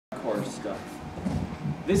stuff.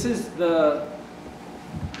 This is the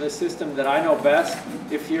system that I know best.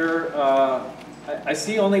 If you're, I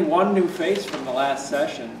see only one new face from the last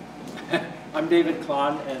session. I'm David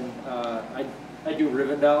Klann, and I do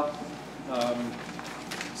Rivendell.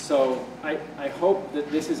 So I hope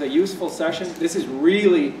that this is a useful session. This is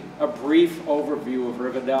really a brief overview of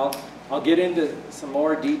Rivendell. I'll get into some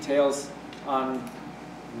more details on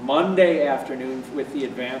Monday afternoon with the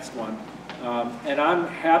advanced one. And I'm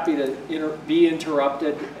happy to be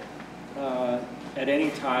interrupted at any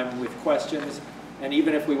time with questions, and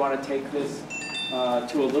even if we want to take this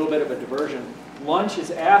to a little bit of a diversion. Lunch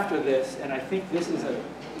is after this, and I think this is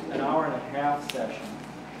an hour and a half session.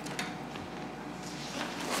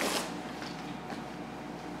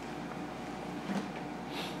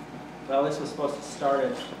 Well, this was supposed to start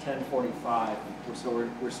at 10:45, so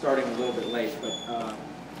we're starting a little bit late, but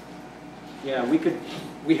yeah,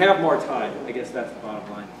 we have more time. I guess that's the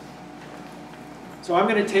bottom line. So I'm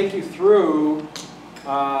going to take you through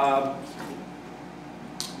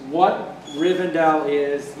what Rivendell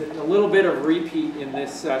is, a little bit of repeat in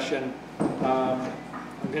this session. I'm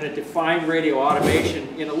going to define radio automation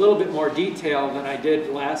in a little bit more detail than I did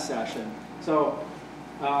last session. So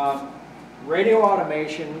radio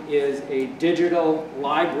automation is a digital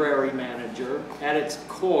library manager at its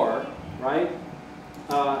core, right?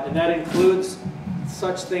 And that includes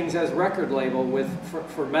such things as record label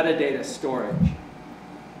for metadata storage.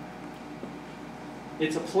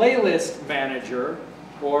 It's a playlist manager,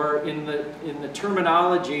 or in the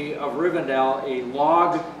terminology of Rivendell, a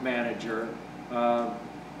log manager.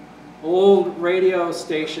 Old radio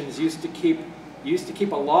stations used to keep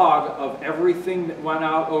a log of everything that went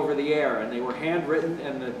out over the air, and they were handwritten,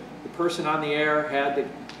 and the person on the air had to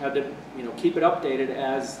keep it updated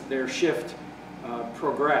as their shift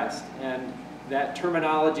progressed. And that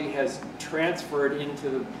terminology has transferred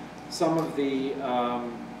into some of the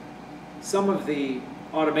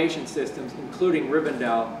automation systems, including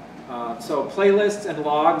Rivendell. So playlists and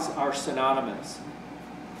logs are synonymous.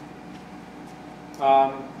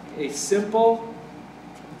 A simple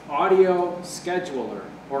audio scheduler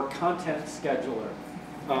or content scheduler.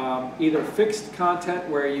 Either fixed content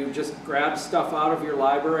where you just grab stuff out of your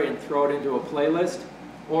library and throw it into a playlist,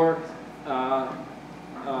 or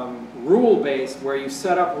rule-based where you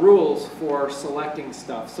set up rules for selecting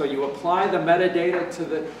stuff. So you apply the metadata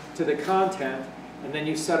to the content, and then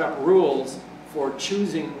you set up rules for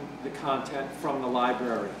choosing the content from the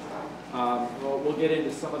library. We'll get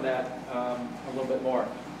into some of that a little bit more.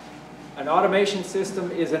 An automation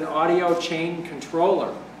system is an audio chain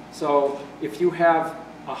controller. So if you have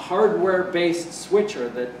a hardware-based switcher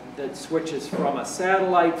that switches from a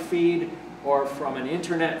satellite feed or from an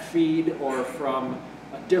internet feed or from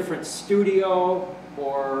a different studio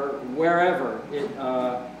or wherever,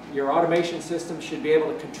 your automation system should be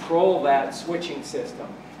able to control that switching system.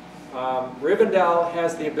 Rivendell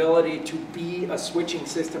has the ability to be a switching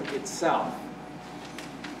system itself.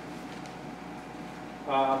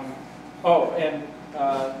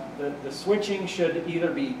 The switching should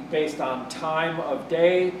either be based on time of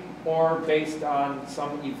day or based on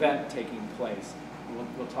some event taking place.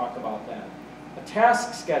 We'll talk about that. A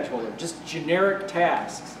task scheduler, just generic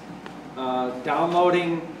tasks.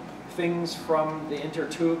 Downloading things from the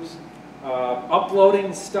intertubes,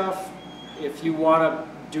 uploading stuff. If you want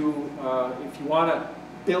to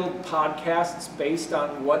build podcasts based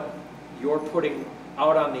on what you're putting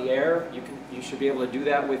out on the air, you should be able to do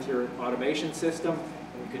that with your automation system.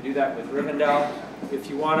 And you can do that with Rivendell. If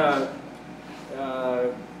you want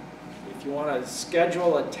to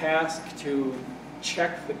schedule a task to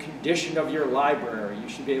check the condition of your library, you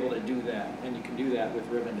should be able to do that, and you can do that with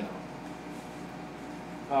Rivendell.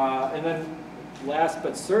 And then last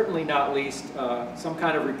but certainly not least, some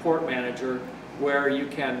kind of report manager where you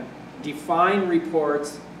can define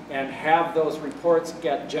reports and have those reports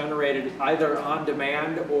get generated either on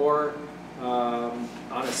demand or on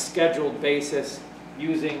a scheduled basis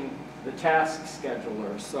using the task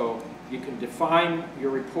scheduler. So you can define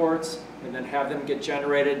your reports and then have them get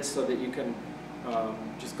generated so that you can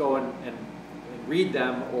just go and read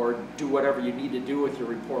them or do whatever you need to do with your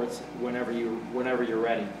reports whenever you're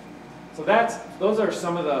ready. So those are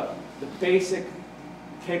some of the basic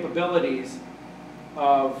capabilities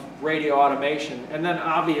of radio automation. And then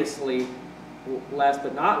obviously, last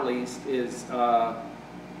but not least, is the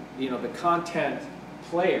content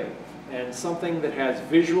player, and something that has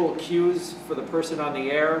visual cues for the person on the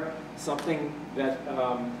air, something that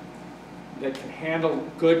can handle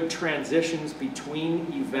good transitions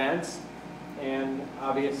between events, and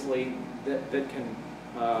obviously that can,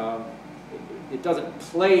 it doesn't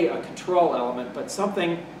play a control element, but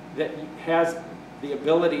something that has the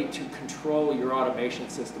ability to control your automation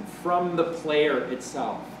system from the player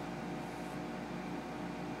itself.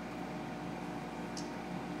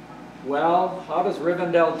 Well, how does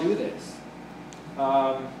Rivendell do this?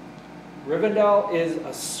 Rivendell is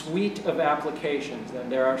a suite of applications,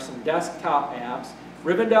 and there are some desktop apps.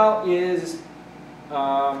 Rivendell is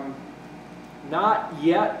not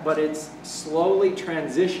yet, but it's slowly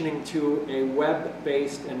transitioning to a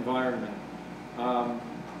web-based environment.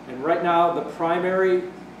 And right now, the primary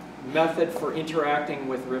method for interacting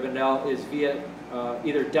with Rivendell is via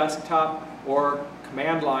either desktop or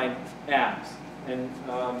command line apps. And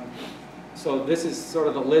so this is sort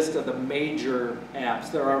of the list of the major apps.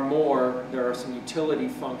 There are more. There are some utility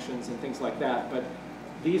functions and things like that. But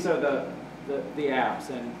these are the apps.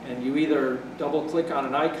 And you either double-click on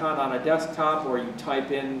an icon on a desktop or you type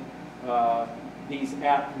in these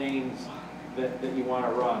app names that you want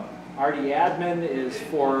to run. RDadmin is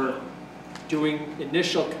for doing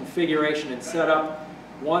initial configuration and setup.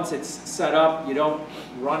 Once it's set up, you don't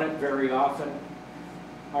run it very often.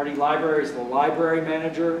 RD Library is the library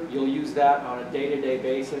manager. You'll use that on a day-to-day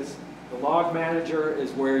basis. The log manager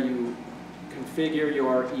is where you configure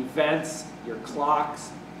your events, your clocks,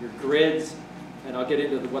 your grids, and I'll get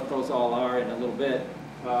into what those all are in a little bit.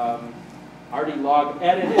 RD Log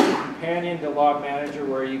Edit is a companion to Log Manager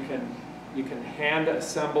where you can hand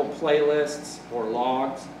assemble playlists or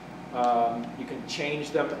logs. You can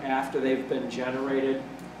change them after they've been generated.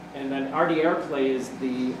 And then RD AirPlay is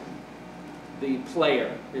the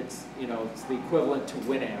player. It's the equivalent to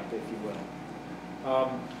Winamp, if you will.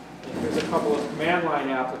 And there's a couple of command line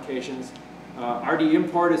applications. RD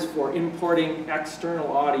Import is for importing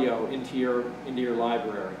external audio into your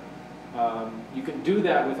library. You can do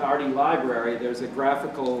that with RD Library. There's a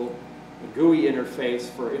graphical GUI interface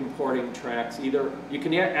for importing tracks. Either you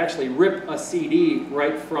can actually rip a CD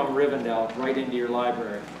right from Rivendell right into your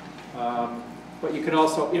library. But you can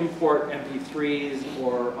also import MP3s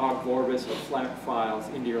or OGG Vorbis or FLAC files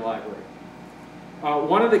into your library.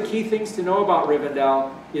 One of the key things to know about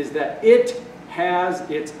Rivendell is that it has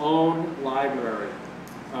its own library.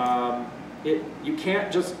 You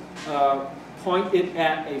can't just point it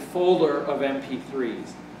at a folder of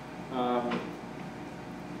MP3s.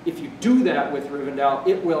 If you do that with Rivendell,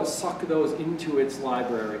 it will suck those into its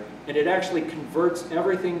library. And it actually converts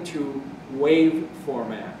everything to WAV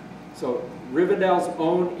format. So Rivendell's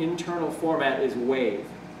own internal format is WAV,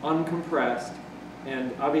 uncompressed.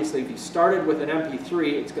 And obviously, if you started with an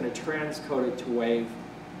MP3, it's going to transcode it to WAV.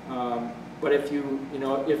 But if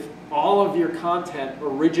if all of your content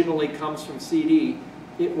originally comes from CD,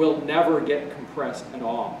 it will never get compressed at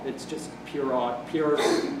all. It's just pure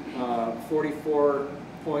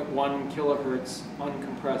 44.1 kilohertz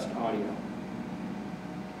uncompressed audio.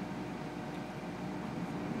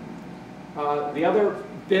 The other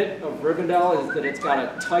bit of Rivendell is that it's got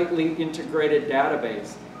a tightly integrated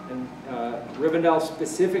database. And Rivendell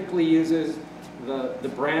specifically uses the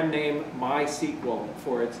brand name MySQL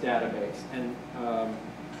for its database. And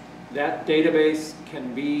that database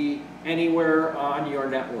can be anywhere on your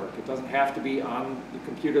network. It doesn't have to be on the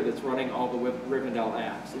computer that's running all the Rivendell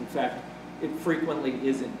apps. In fact, it frequently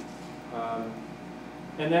isn't.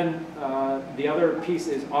 And then the other piece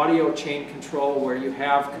is audio chain control, where you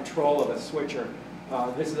have control of a switcher.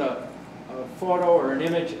 This is a photo or an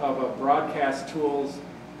image of a Broadcast Tools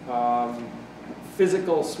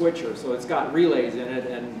physical switcher. So it's got relays in it,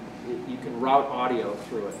 and you can route audio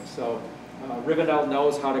through it. So Rivendell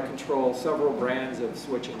knows how to control several brands of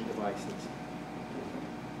switching devices.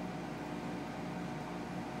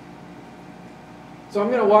 So I'm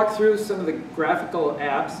going to walk through some of the graphical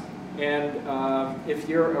apps, and if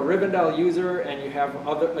you're a Rivendell user and you have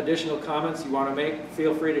other additional comments you want to make,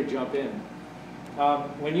 feel free to jump in.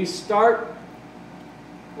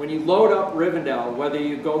 When you load up Rivendell, whether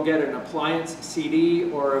you go get an appliance CD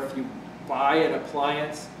or if you buy an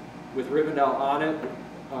appliance with Rivendell on it,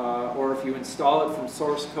 or if you install it from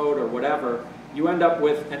source code or whatever, you end up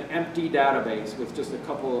with an empty database with just a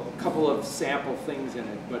couple of sample things in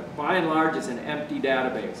it. But by and large, it's an empty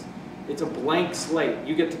database. It's a blank slate.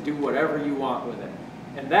 You get to do whatever you want with it.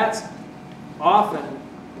 And that's often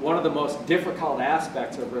one of the most difficult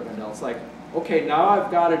aspects of Rivendell. It's like, okay, now I've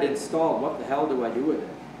got it installed. What the hell do I do with it?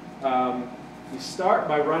 You start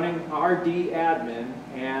by running RDadmin,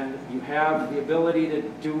 and you have the ability to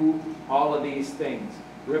do all of these things.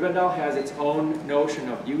 Rivendell has its own notion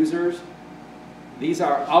of users. These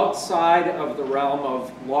are outside of the realm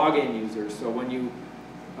of login users, so when you,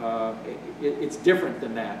 it's different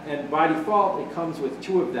than that. And by default, it comes with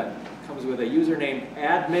two of them. It comes with a user named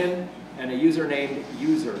admin and a user named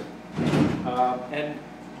user. And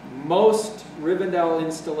most Rivendell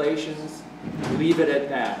installations leave it at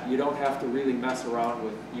that. You don't have to really mess around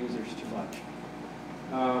with users too much.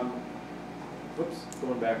 Whoops,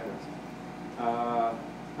 going backwards.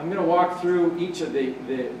 I'm going to walk through each of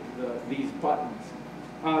these buttons.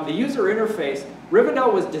 The user interface,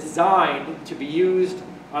 Rivendell was designed to be used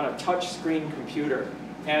on a touchscreen computer.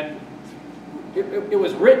 And it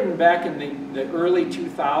was written back in the early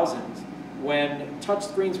 2000s when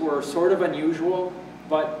touchscreens were sort of unusual,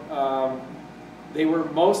 but they were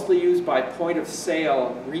mostly used by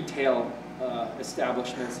point-of-sale retail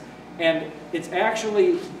establishments. And it's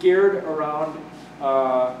actually geared around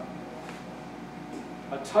a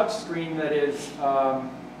touchscreen that is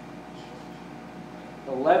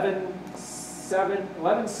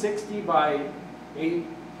 1160 by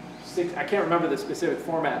 860. I can't remember the specific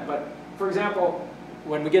format, but for example,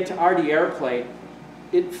 when we get to RD AirPlay,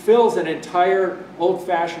 it fills an entire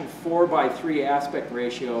old-fashioned 4:3 aspect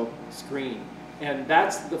ratio screen. And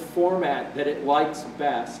that's the format that it likes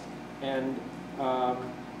best. And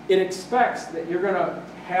it expects that you're going to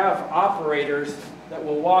have operators that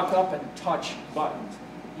will walk up and touch buttons.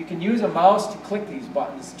 You can use a mouse to click these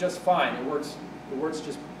buttons just fine. It works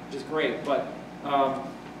just great. But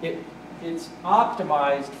it's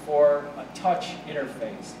optimized for a touch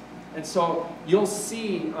interface. And so you'll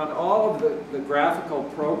see on all of the graphical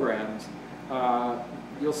programs,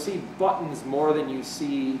 you'll see buttons more than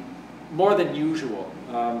usual.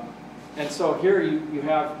 And so here you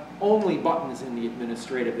have only buttons in the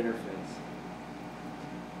administrative interface.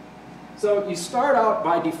 So you start out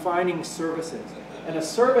by defining services. And a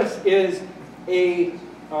service is a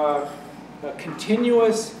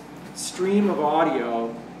continuous stream of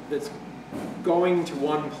audio that's going to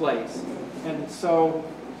one place. And so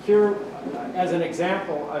here, as an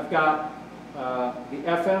example, I've got the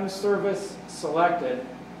FM service selected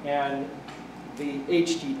and the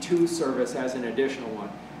HD2 service as an additional one.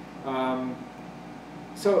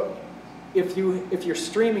 So if you're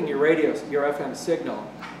streaming your FM signal,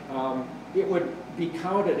 it would be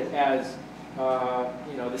counted as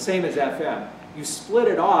the same as FM. You split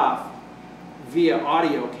it off via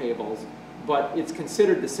audio cables, but it's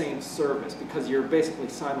considered the same service because you're basically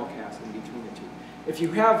simulcasting between the two. If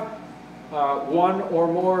you have one or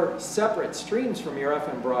more separate streams from your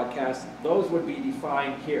FM broadcast, those would be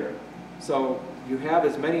defined here. So you have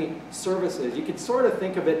as many services. You can sort of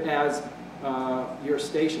think of it as your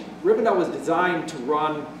station. Rivendell was designed to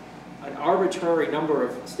run an arbitrary number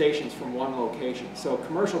of stations from one location. So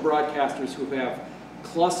commercial broadcasters who have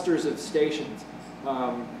clusters of stations,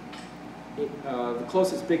 the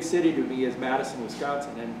closest big city to me is Madison,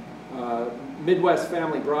 Wisconsin, and Midwest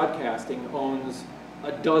Family Broadcasting owns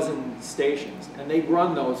a dozen stations, and they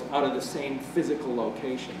run those out of the same physical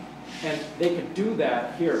location. And they could do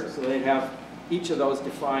that here, so they'd have each of those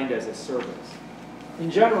defined as a service. In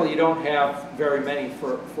general, you don't have very many.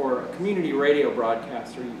 For a community radio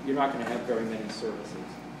broadcaster, you're not going to have very many services.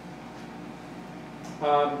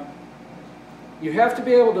 You have to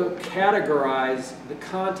be able to categorize the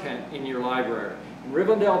content in your library. And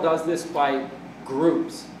Rivendell does this by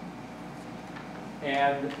groups.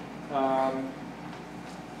 And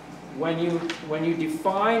when you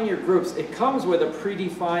define your groups, it comes with a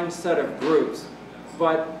predefined set of groups.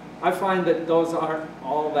 But I find that those aren't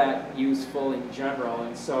all that useful in general.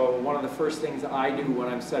 And so one of the first things I do when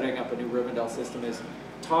I'm setting up a new Rivendell system is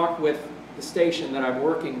talk with the station that I'm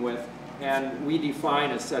working with, and we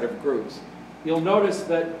define a set of groups. You'll notice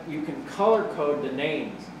that you can color code the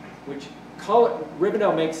names, which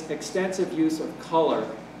Rivendell makes extensive use of color,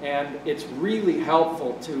 and it's really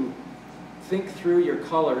helpful to think through your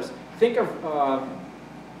colors. Think of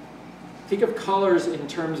colors in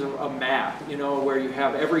terms of a map, where you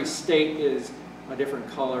have every state is a different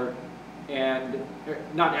color, and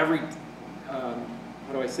not every, how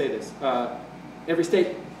do I say this? Every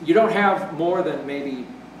state, you don't have more than maybe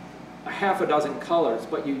a half a dozen colors,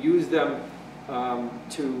 but you use them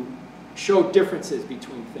to show differences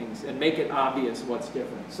between things and make it obvious what's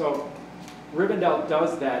different. So Rivendell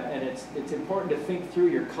does that, and it's important to think through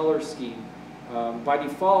your color scheme. By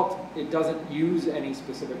default, it doesn't use any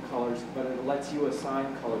specific colors, but it lets you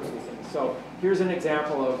assign colors to things. So here's an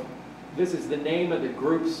example of, this is the name of the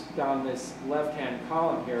groups down this left-hand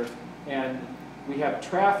column here, and we have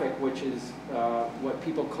traffic, which is what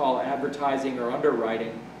people call advertising or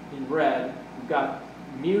underwriting, in red. We've got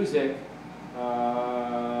music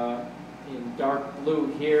in dark blue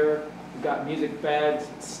here. We've got music beds,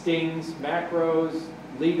 stings, macros,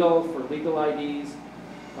 legal for legal IDs.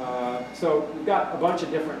 So we've got a bunch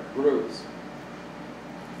of different groups.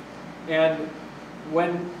 And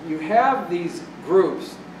when you have these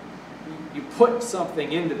groups, you put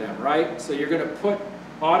something into them, right? So you're going to put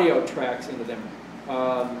audio tracks into them.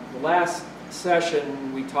 The last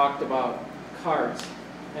session we talked about carts,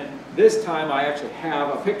 and this time I actually have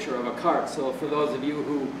a picture of a cart. So for those of you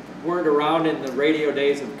who weren't around in the radio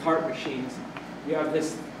days of cart machines, you have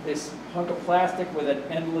this hunk of plastic with an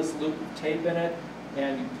endless loop of tape in it,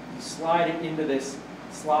 and you slide it into this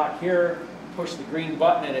slot here, push the green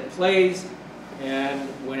button, and it plays. And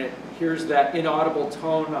when it hears that inaudible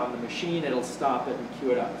tone on the machine, it'll stop it and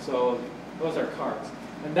cue it up. So those are carts.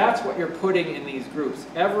 And that's what you're putting in these groups.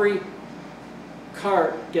 Every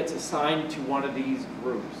cart gets assigned to one of these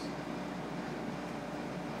groups.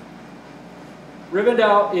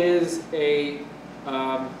 Rivendell is a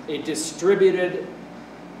distributed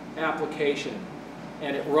application,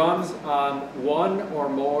 and it runs on one or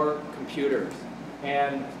more computers.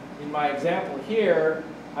 And in my example here,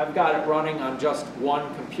 I've got it running on just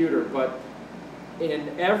one computer, but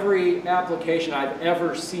in every application I've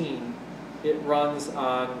ever seen, it runs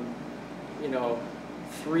on,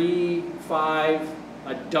 3, 5,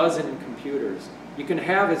 a dozen computers. You can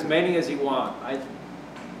have as many as you want. I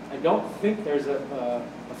don't think there's a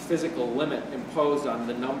physical limit imposed on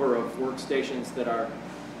the number of workstations that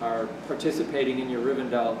are participating in your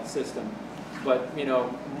Rivendell system, but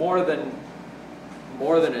more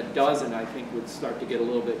than a dozen, I think, would start to get a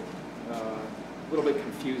little bit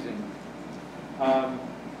confusing.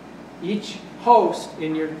 Each host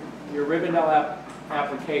in your Rivendell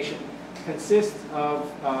application consists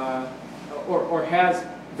of or has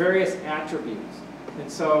various attributes,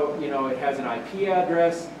 and so it has an IP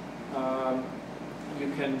address.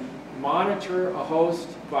 You can monitor a host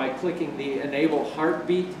by clicking the Enable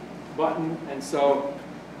Heartbeat button, and so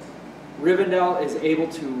Rivendell is able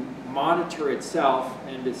to monitor itself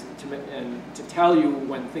and to tell you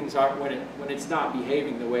when things aren't, when it's not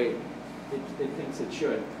behaving the way it thinks it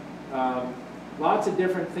should. Lots of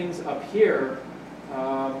different things up here,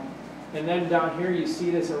 and then down here you see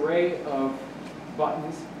this array of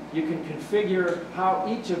buttons. You can configure how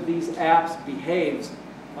each of these apps behaves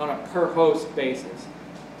on a per host basis.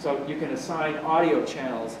 So you can assign audio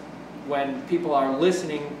channels when people are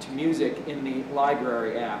listening to music in the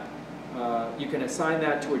library app. You can assign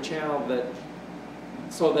that to a channel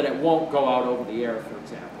so that it won't go out over the air, for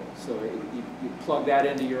example. So you plug that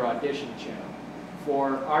into your audition channel.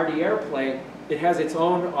 For RD AirPlay, it has its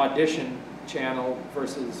own audition channel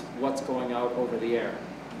versus what's going out over the air.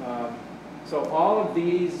 So all of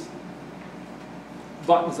these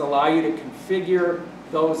buttons allow you to configure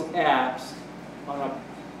those apps on a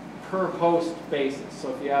per host basis.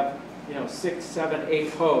 So if you have 6, 7,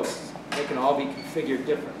 8 hosts, they can all be configured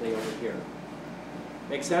differently over here.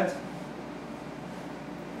 Make sense?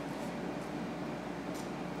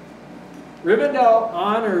 Rivendell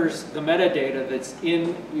honors the metadata that's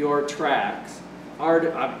in your tracks.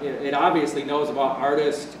 It obviously knows about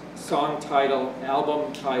artist, song title,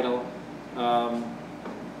 album title,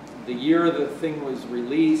 the year the thing was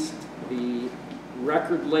released, the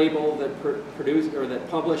record label that produced or that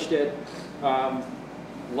published it.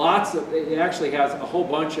 It actually has a whole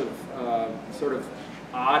bunch of sort of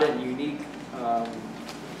odd and unique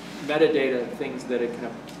metadata things that it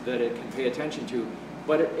can pay attention to.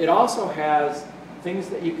 But it also has things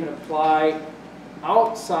that you can apply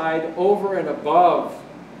outside, over and above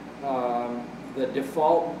the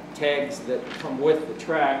default tags that come with the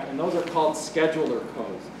track, and those are called scheduler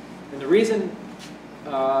codes. And the reason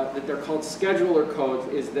that they're called scheduler codes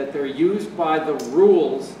is that they're used by the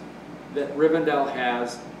rules that Rivendell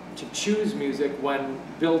has to choose music when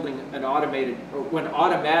building an automated, or when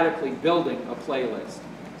automatically building a playlist.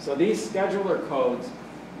 So these scheduler codes,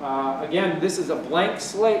 again, this is a blank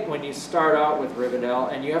slate when you start out with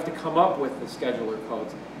Rivendell, and you have to come up with the scheduler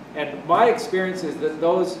codes. And my experience is that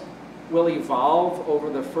those will evolve over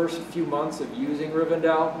the first few months of using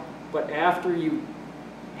Rivendell, but after you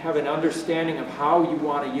have an understanding of how you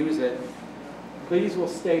want to use it, these will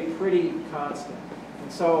stay pretty constant.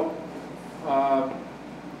 And so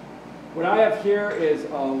what I have here is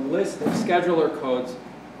a list of scheduler codes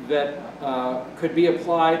that could be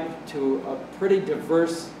applied to a pretty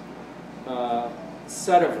diverse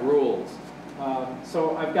set of rules.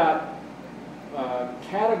 So I've got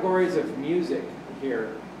categories of music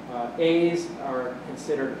here. A's are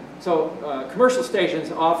considered, so commercial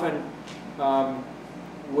stations often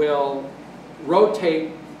will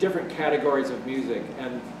rotate different categories of music,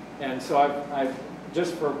 and so I've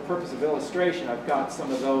just for purpose of illustration, I've got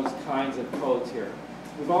some of those kinds of codes here.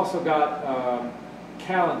 We've also got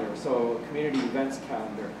calendar, so a community events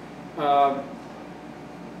calendar.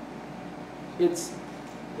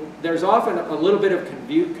 There's often a little bit of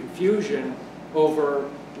confusion over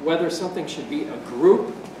whether something should be a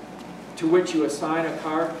group to which you assign a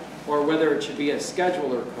cart, or whether it should be a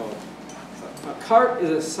scheduler code. A cart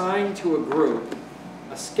is assigned to a group.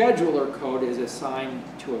 A scheduler code is assigned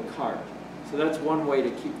to a cart. So that's one way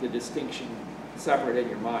to keep the distinction separate in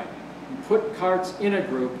your mind. You put carts in a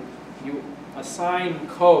group, you assign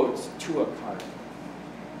codes to a cart.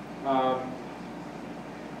 A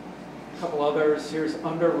couple others. Here's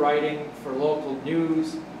underwriting for local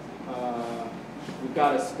news. We've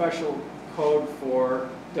got a special code for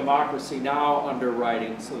Democracy Now!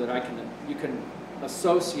 Underwriting so that you can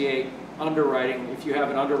associate underwriting. If you have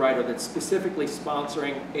an underwriter that's specifically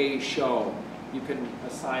sponsoring a show, you can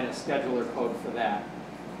assign a scheduler code for that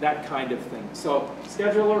kind of thing. So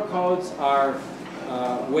scheduler codes are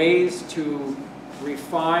ways to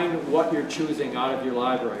refine what you're choosing out of your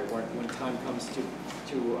library when time comes to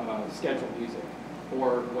schedule music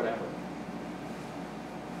or whatever.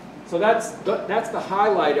 So that's the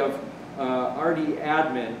highlight of RD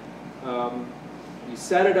admin. You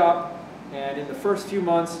set it up, and in the first few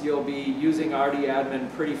months you'll be using RD admin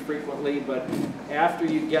pretty frequently, but after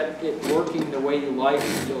you get it working the way you like,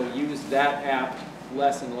 you'll use that app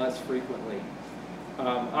less and less frequently.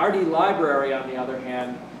 RD library, on the other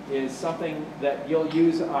hand, is something that you'll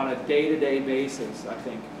use on a day-to-day basis, I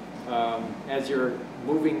think. As you're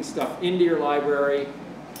moving stuff into your library,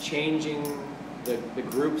 changing the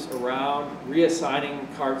groups around, reassigning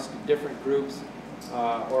carts to different groups,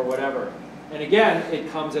 or whatever. And again, it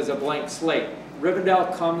comes as a blank slate.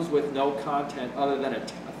 Rivendell comes with no content other than a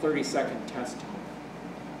 30-second test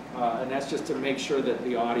tone. And that's just to make sure that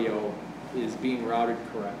the audio is being routed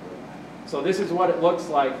correctly. So this is what it looks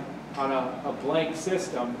like on a blank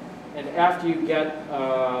system. And after you get,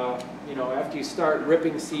 after you start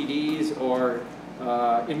ripping CDs or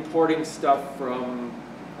importing stuff from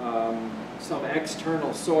some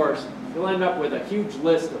external source, you'll end up with a huge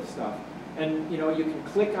list of stuff. And you can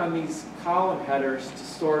click on these column headers to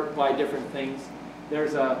sort by different things.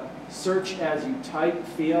 There's a search as you type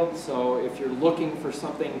field, so if you're looking for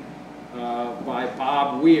something by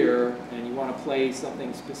Bob Weir and you want to play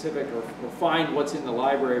something specific or find what's in the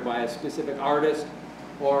library by a specific artist,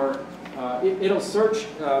 or it'll search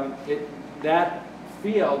that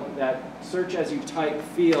field, that search as you type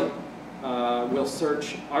field will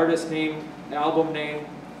search artist name, album name,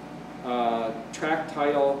 track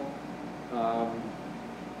title,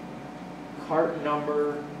 cart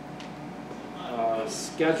number,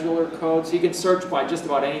 scheduler code. So you can search by just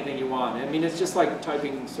about anything you want. I mean, it's just like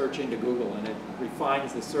typing search into Google, and it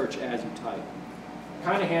refines the search as you type.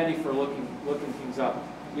 Kind of handy for looking things up.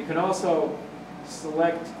 You can also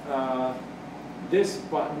select this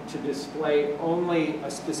button to display only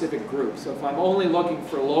a specific group. So if I'm only looking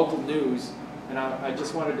for local news, and I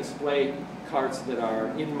just want to display carts that are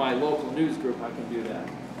in my local news group, I can do that.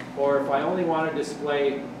 Or if I only want to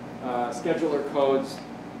display scheduler codes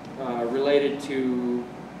related to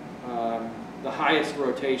the highest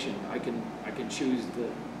rotation, I can choose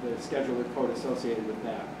the scheduler code associated with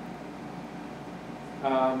that.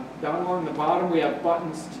 Down along the bottom, we have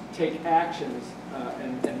buttons to take actions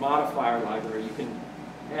and modify our library. You can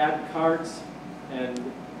add carts,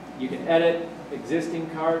 and you can edit existing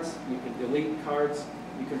carts. You can delete carts.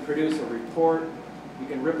 You can produce a report. You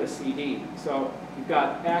can rip a CD. So you've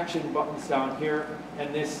got action buttons down here,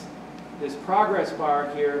 and this progress bar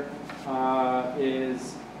here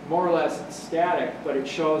is more or less static, but it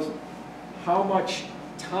shows how much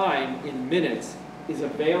time in minutes is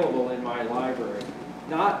available in my library.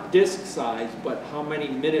 Not disk size, but how many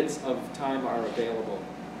minutes of time are available.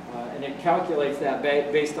 And it calculates that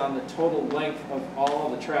based on the total length of all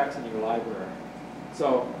the tracks in your library.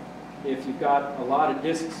 So if you've got a lot of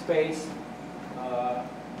disk space,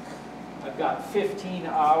 I've got 15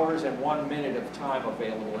 hours and 1 minute of time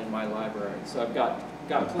available in my library. So I've got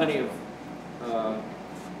plenty of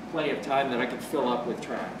time that I can fill up with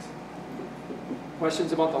tracks.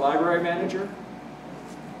 Questions about the library manager?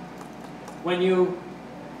 When you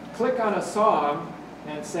click on a song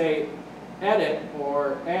and say edit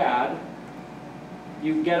or add,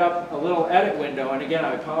 you get up a little edit window. And again,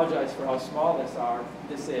 I apologize for how small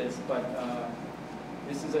this is, but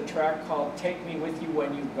this is a track called Take Me With You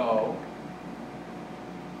When You Go.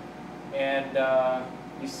 And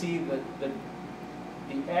you see the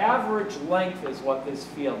average length is what this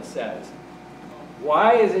field says.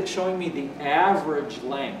 Why is it showing me the average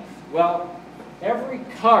length? Well, every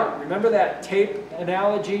cart, remember that tape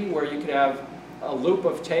analogy where you could have a loop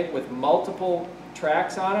of tape with multiple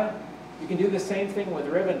tracks on it? You can do the same thing with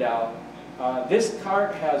Rivendell. This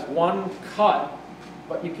cart has one cut,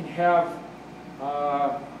 but you can have,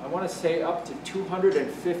 I want to say, up to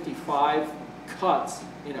 255 cuts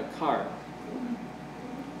in a cart.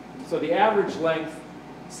 So the average length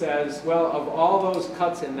says, well, of all those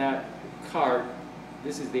cuts in that cart,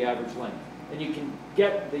 this is the average length. And you can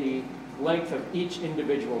get the length of each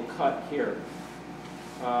individual cut here.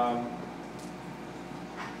 And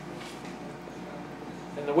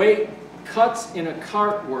the way cuts in a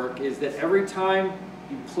cart work is that every time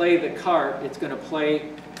you play the cart, it's going to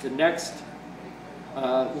play the next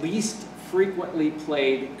least frequently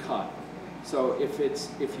played cut. So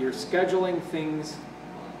if you're scheduling things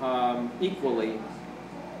equally,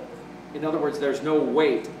 in other words, there's no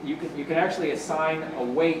weight. You can actually assign a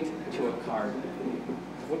weight to a cart.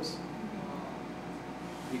 Whoops.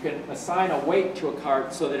 You can assign a weight to a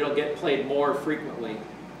cart so that it'll get played more frequently.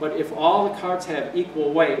 But if all the carts have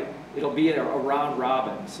equal weight, it'll be a round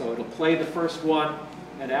robin. So it'll play the first one,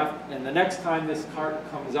 and the next time this cart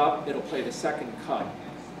comes up, it'll play the second cut.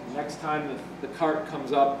 The next time the cart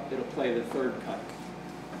comes up, it'll play the third cut.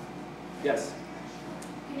 Yes?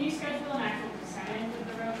 Can you schedule an actual percentage of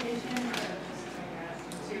the rotation, or just like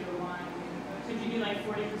a 2 to 1? Could you do like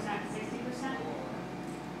 40%, 60%?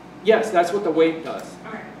 Yes, that's what the weight does.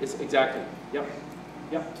 Okay. It's exactly. Yep.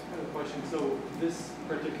 Yep. I have a question. So this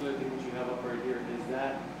particular thing that you have up right here, is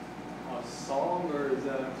that a song or is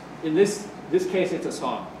that? In this case, it's a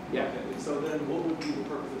song. Yeah. Okay. So then what would be the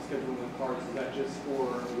purpose of scheduling the cards? Is that just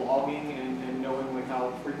for logging and knowing like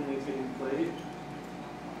how frequently it's getting played?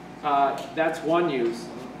 That's one use.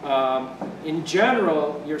 In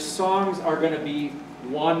general, your songs are going to be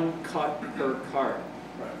one cut per card.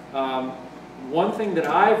 Right. One thing that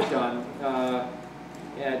I've done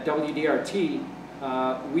at WDRT,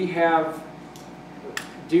 we have,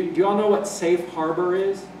 do you all know what safe harbor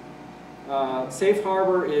is? Safe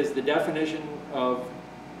harbor is the definition of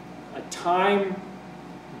a time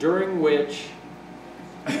during which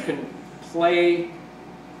you can play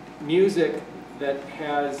music that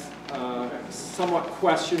has somewhat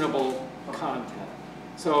questionable content.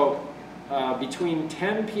 So between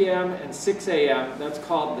 10 p.m. and 6 a.m., that's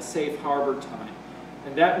called the safe harbor time.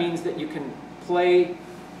 And that means that you can play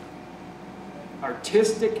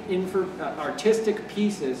artistic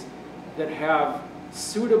pieces that have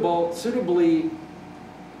suitably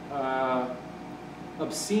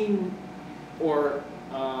obscene or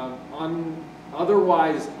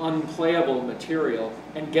otherwise unplayable material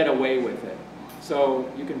and get away with it. So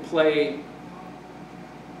you can play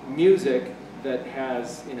music that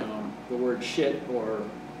has, you know, the word shit, or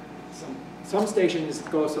some stations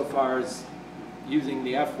go so far as using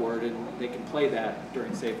the F word, and they can play that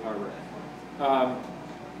during safe harbor.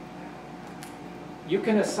 You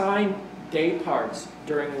can assign day parts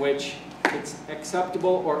during which it's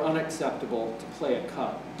acceptable or unacceptable to play a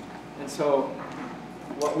cut. And so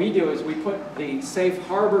what we do is we put the safe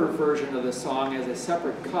harbor version of the song as a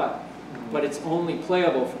separate cut, but it's only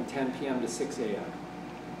playable from 10 p.m. to 6 a.m.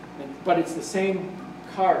 But it's the same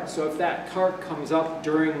cart, so if that cart comes up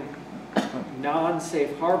during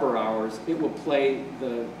non-safe harbor hours, it will play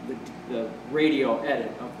the radio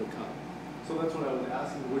edit of the cut. So that's what I was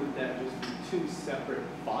asking. Wouldn't that just be two separate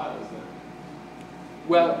files then?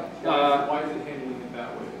 Well, why is it handling it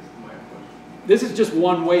that way is my question. This is just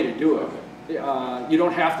one way to do it. Okay. You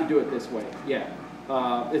don't have to do it this way. Yeah,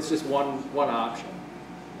 it's just one option.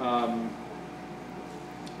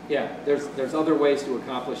 Yeah, there's other ways to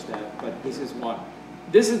accomplish that, but this is one.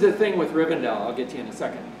 This is the thing with Rivendell. I'll get to you in a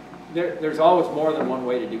second. There's always more than one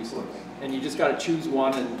way to do something, and you just got to choose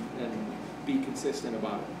one and be consistent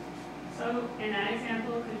about it. So in that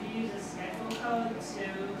example, could you use a schedule code to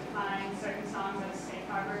define certain songs as safe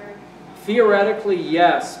harbor? Theoretically,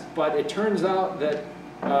 yes, but it turns out that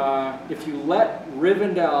if you let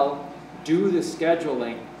Rivendell do the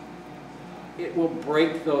scheduling, it will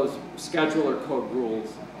break those scheduler code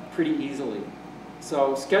rules pretty easily.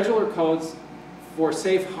 So scheduler codes for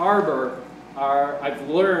safe harbor I've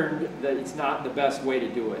learned that it's not the best way to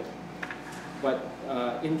do it. But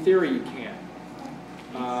in theory, you can.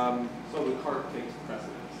 So the cart takes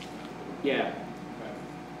precedence. Yeah.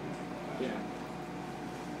 Okay.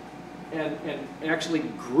 Yeah. And actually,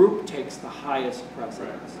 group takes the highest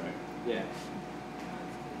precedence. Right. Yeah.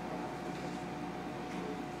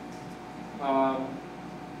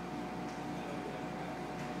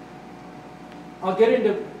 I'll get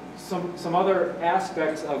into some other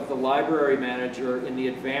aspects of the library manager in the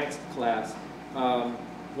advanced class.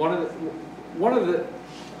 One of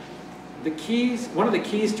the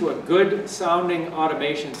keys to a good sounding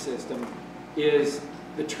automation system is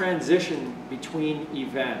the transition between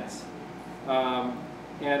events. And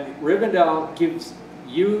Rivendell gives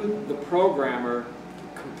you, the programmer,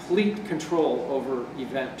 complete control over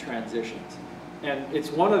event transitions. And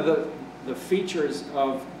it's one of the features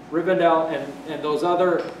of Rivendell and those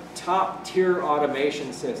other top tier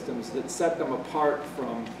automation systems that set them apart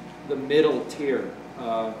from the middle tier,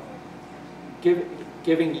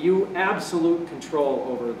 giving you absolute control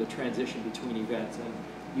over the transition between events. And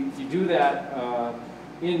you do that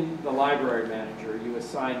in the library manager. You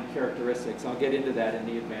assign characteristics. I'll get into that in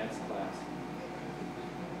the advanced class.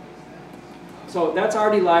 So that's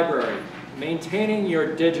RD Library, maintaining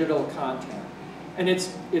your digital content. And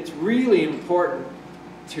it's really important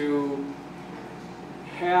to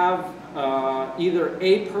have either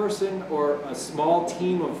a person or a small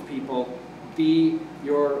team of people be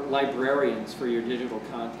your librarians for your digital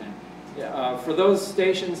content. For those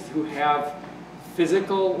stations who have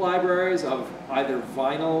physical libraries of either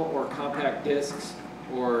vinyl or compact discs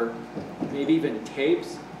or maybe even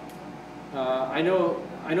tapes, I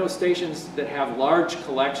know stations that have large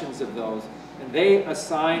collections of those, and they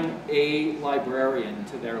assign a librarian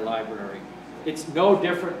to their library. It's no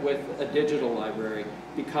different with a digital library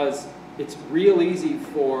because it's real easy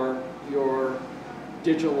for your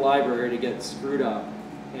digital library to get screwed up,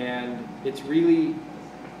 and it's really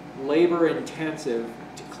labor intensive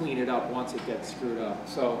to clean it up once it gets screwed up.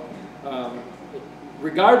 So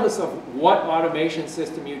regardless of what automation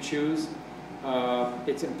system you choose,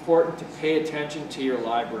 it's important to pay attention to your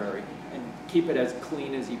library and keep it as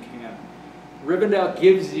clean as you can. Rivendell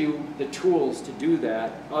gives you the tools to do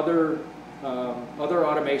that. Other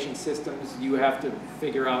automation systems, you have to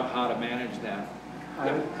figure out how to manage that.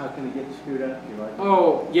 How can it get screwed up?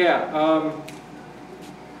 Oh, yeah.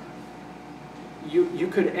 You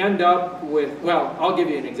could end up with, well, I'll give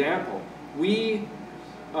you an example. We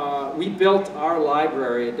built our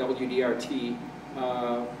library at WDRT.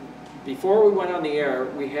 Before we went on the air,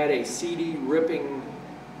 we had a CD ripping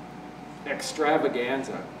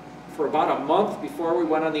extravaganza. For about a month before we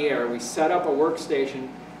went on the air, we set up a workstation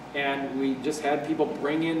and we just had people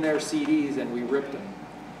bring in their CDs and we ripped them.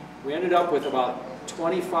 We ended up with about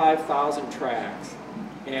 25,000 tracks,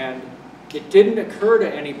 and it didn't occur to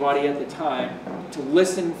anybody at the time to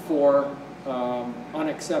listen for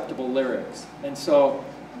unacceptable lyrics. And so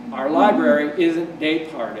our library isn't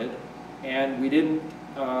date-parted, and we didn't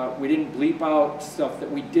bleep out stuff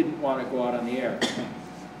that we didn't want to go out on the air.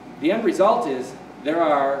 The end result is there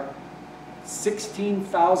are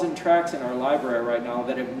 16,000 tracks in our library right now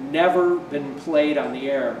that have never been played on the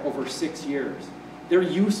air over 6 years. They're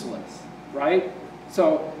useless, right?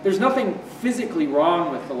 So there's nothing physically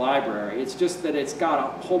wrong with the library. It's just that it's got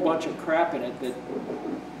a whole bunch of crap in it that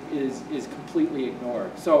is completely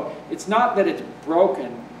ignored. So it's not that it's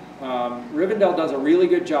broken. Rivendell does a really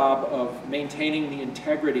good job of maintaining the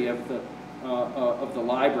integrity of the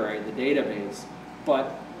library, the database,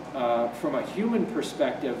 but from a human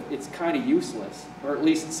perspective, it's kind of useless, or at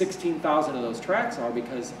least 16,000 of those tracks are,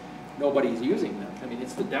 because nobody's using them. I mean,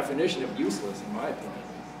 it's the definition of useless, in my opinion.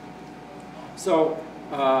 So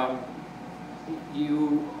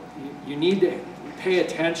you need to pay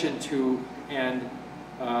attention to and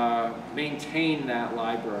maintain that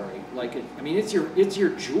library. Like I mean, it's your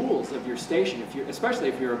jewels of your station. Especially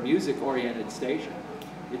if you're a music-oriented station,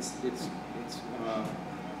 it's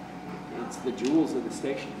the jewels of the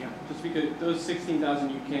station. Yeah. Just because those 16,000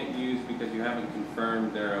 you can't use because you haven't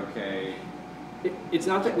confirmed they're okay. It's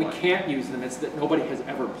not that we can't use them, it's that nobody has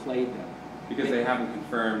ever played them. Because they haven't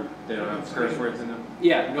confirmed they don't have curse words in them?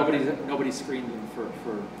 Yeah, nobody's screened them for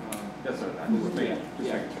that's what I'm saying.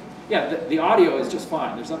 Yeah, the audio is just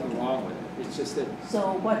fine. There's nothing wrong with it. It's just that...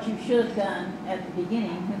 So what you should have done at the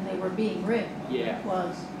beginning when they were being ripped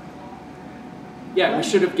was... Yeah, we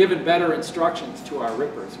should have given better instructions to our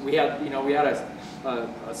rippers. We had,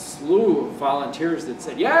 a slew of volunteers that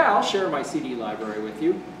said, yeah, I'll share my CD library with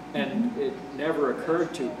you. And it never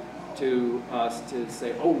occurred to us to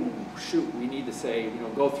say, oh, shoot, we need to say,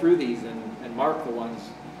 go through these and mark the ones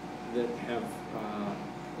that have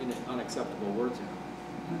unacceptable words in them.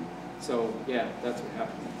 So, yeah, that's what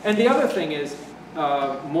happened. And the other thing is,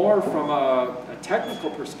 more from a technical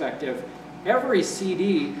perspective, every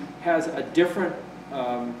CD has a different,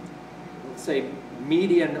 let's say,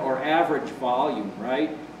 median or average volume,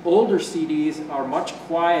 right? Older CDs are much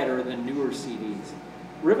quieter than newer CDs.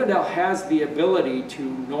 Rivendell has the ability to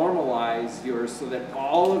normalize yours so that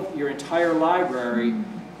all of your entire library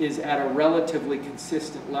is at a relatively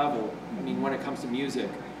consistent level, I mean, when it comes to music.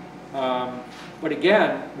 But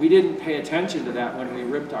again, we didn't pay attention to that when we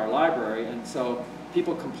ripped our library, and so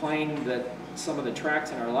people complained that some of the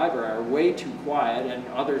tracks in our library are way too quiet and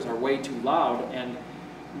others are way too loud, and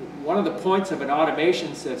one of the points of an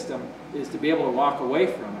automation system is to be able to walk away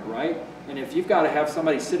from it, right? And if you've got to have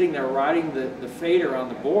somebody sitting there riding the fader on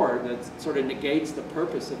the board, that sort of negates the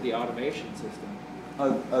purpose of the automation system.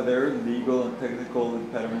 Are there legal and technical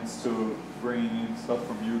impediments to bringing in stuff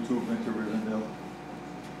from YouTube into Rivendell?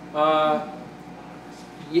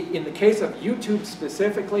 In the case of YouTube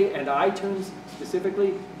specifically and iTunes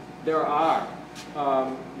specifically, there are.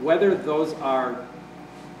 Whether those are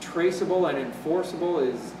traceable and enforceable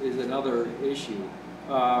is another issue.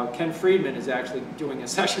 Ken Friedman is actually doing a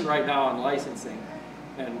session right now on licensing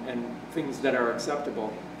and things that are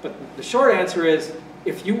acceptable. But the short answer is,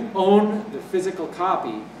 if you own the physical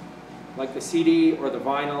copy, like the CD or the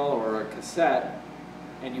vinyl or a cassette,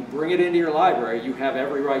 and you bring it into your library, you have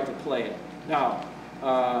every right to play it. Now,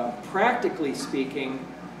 practically speaking,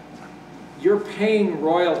 you're paying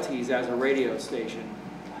royalties as a radio station.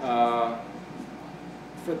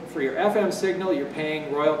 For your FM signal, you're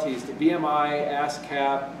paying royalties to BMI,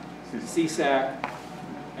 ASCAP, CSAC,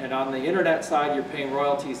 and on the internet side, you're paying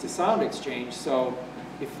royalties to Sound Exchange. So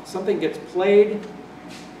if something gets played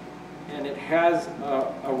and it has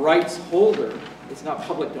a rights holder, it's not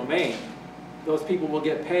public domain, those people will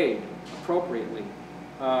get paid appropriately.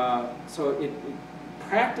 So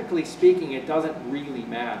practically speaking, it doesn't really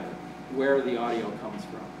matter where the audio comes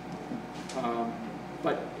from.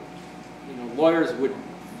 But you know, lawyers would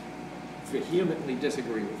vehemently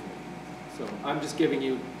disagree with me. So I'm just giving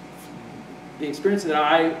you the experience that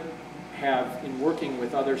I have in working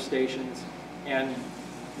with other stations and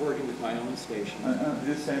working with my own station. I'm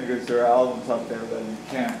just saying because there are albums out there that you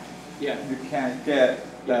can't get,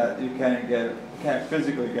 that you can't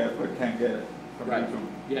physically get, but can get it from YouTube.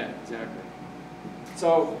 Yeah, exactly.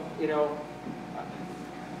 So, you know,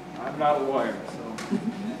 I'm not a lawyer,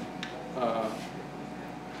 so.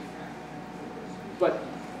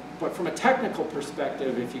 But from a technical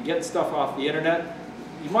perspective, if you get stuff off the internet,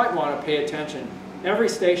 you might want to pay attention. Every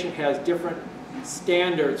station has different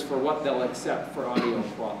standards for what they'll accept for audio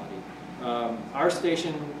quality. Our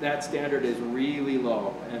station, that standard is really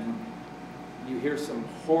low, and you hear some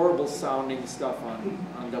horrible sounding stuff on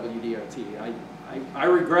WDRT. I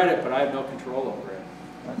regret it, but I have no control over it.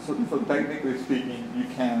 So technically speaking, you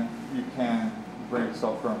can bring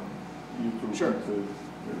stuff from YouTube Sure. into.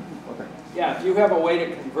 Okay. Yeah, if you have a way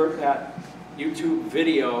to convert that YouTube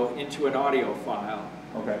video into an audio file,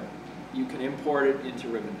 Okay. you can import it into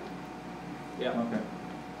Rivendell. Yeah.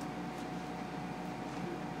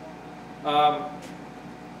 Okay.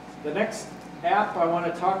 The next app I want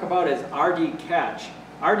to talk about is RD Catch.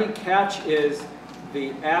 RD Catch is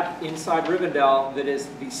the app inside Rivendell that is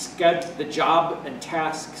the job and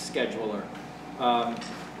task scheduler.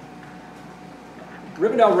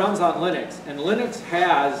 Rivendell runs on Linux, and Linux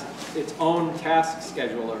has its own task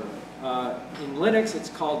scheduler. In Linux, it's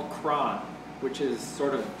called cron, which is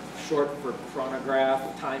sort of short for chronograph,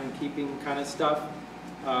 timekeeping kind of stuff.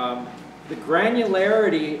 The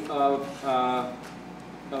granularity of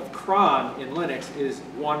cron in Linux is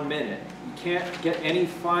 1 minute. You can't get any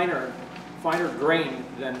finer grained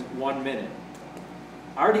than 1 minute.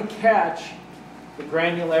 RD Catch, the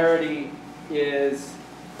granularity is,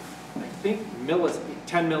 I think,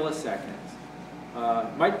 10 milliseconds.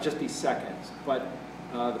 It might just be seconds, but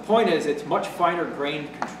the point is it's much finer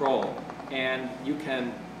grained control, and you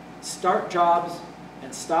can start jobs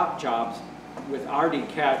and stop jobs with RD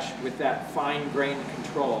Catch with that fine grained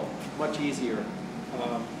control, much easier,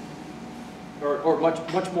 or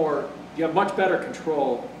much more. You have much better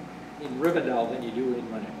control in Rivendell than you do in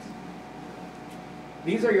Linux.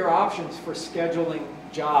 These are your options for scheduling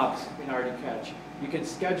jobs in RD Catch. You can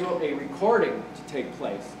schedule a recording to take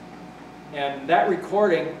place, and that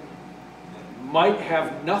recording might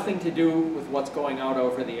have nothing to do with what's going out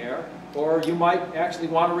over the air, or you might actually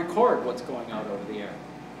want to record what's going out over the air.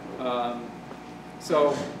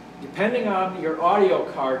 So depending on your audio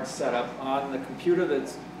card setup on the computer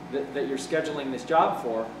that you're scheduling this job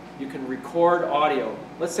for, you can record audio.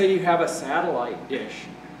 Let's say you have a satellite dish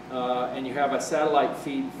and you have a satellite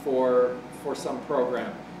feed for some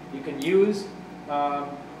program. You can use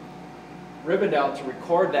Rivendell to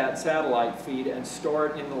record that satellite feed and store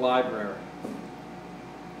it in the library.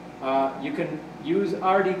 You can use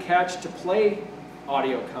RD Catch to play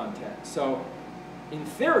audio content. So in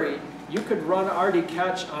theory, you could run RD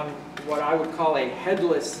Catch on what I would call a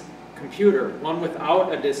headless computer, one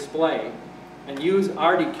without a display, and use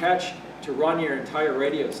RD Catch to run your entire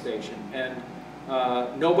radio station. And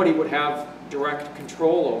nobody would have direct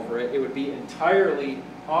control over it. It would be entirely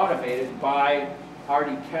automated by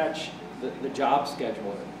RD Catch, the job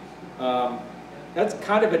scheduler. that's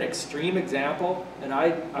kind of an extreme example, and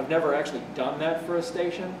I've never actually done that for a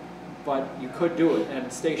station, but you could do it,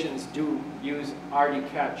 and stations do use RD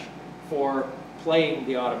Catch for playing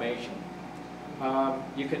the automation.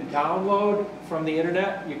 You can download from the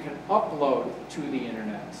internet, you can upload to the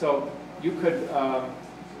internet. So you could, well,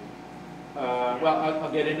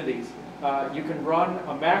 I'll get into these. You can run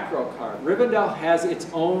a macro card. Rivendell has its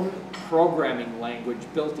own programming language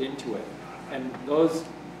built into it, and those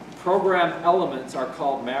program elements are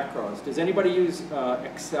called macros. Does anybody use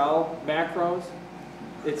Excel macros?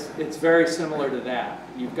 It's very similar to that.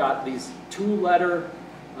 You've got these 2-letter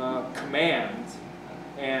commands,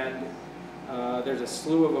 and there's a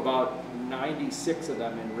slew of about 96 of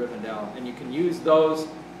them in Rivendell, and you can use those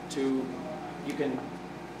to, you can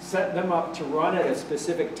set them up to run at a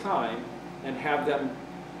specific time and have them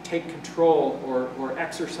take control or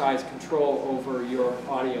exercise control over your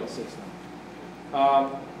audio system.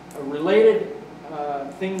 A related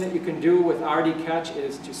thing that you can do with RD Catch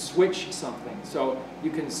is to switch something. So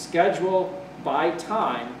you can schedule by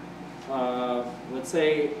time. Let's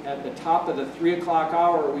say at the top of the 3 o'clock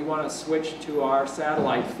hour, we want to switch to our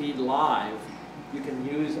satellite feed live. You can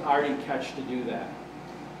use RD Catch to do that.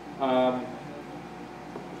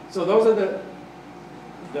 So those are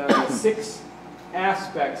the 6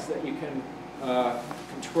 aspects that you can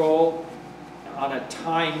control on a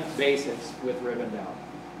time basis with Rivendell.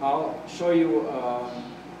 I'll show you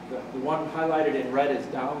the one highlighted in red is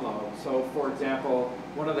download. So for example,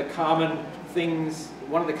 one of the common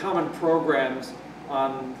programs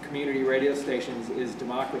on community radio stations is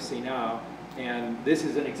Democracy Now! And this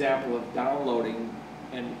is an example of downloading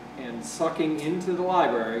and sucking into the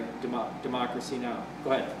library Democracy Now!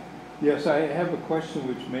 Go ahead. Yes, I have a question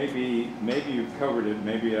which maybe you've covered it,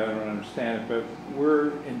 maybe I don't understand it, but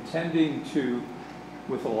we're intending to,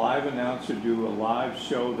 with a live announcer, do a live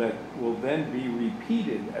show that will then be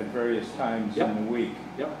repeated at various times in the week.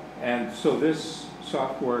 Yep. And so this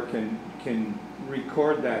software can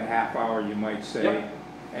record that half hour, you might say,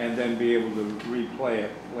 and then be able to replay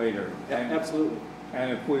it later. And, absolutely.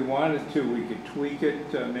 And if we wanted to, we could tweak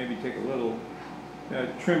it, maybe take a little,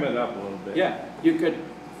 trim it up a little bit. Yeah, you could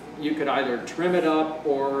either trim it up,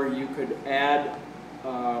 or you could add,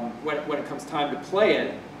 when it comes time to play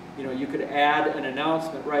it, you know, you could add an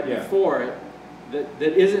announcement right before it that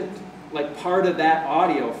isn't like part of that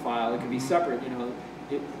audio file. It can be separate. You know,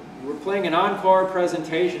 we're playing an encore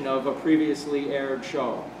presentation of a previously aired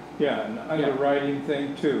show. Yeah, an underwriting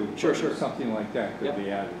thing too. Sure. Something like that could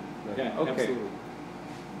be added. But, yeah, okay.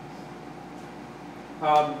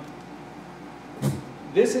 Absolutely.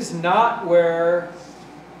 This is not where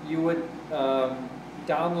you would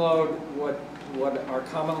download what are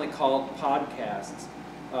commonly called podcasts.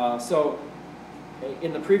 So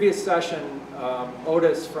in the previous session,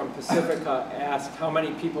 Otis from Pacifica asked how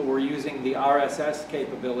many people were using the RSS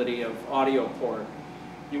capability of audio port.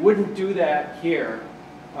 You wouldn't do that here.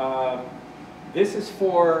 This is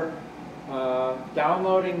for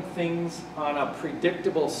downloading things on a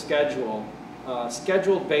predictable schedule,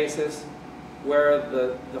 scheduled basis, where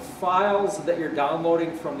the files that you're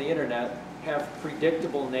downloading from the internet have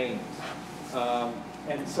predictable names.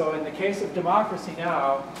 And so in the case of Democracy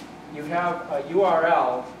Now!, you have a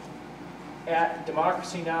URL at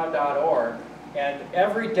democracynow.org, and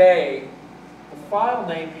every day the file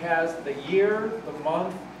name has the year, the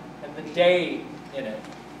month, and the day in it.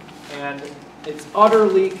 And it's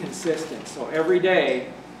utterly consistent. So every day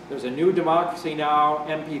there's a new Democracy Now!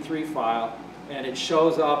 MP3 file, and it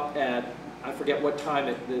shows up at, I forget what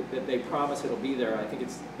time that they promise it'll be there. I think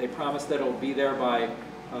they promise that it'll be there by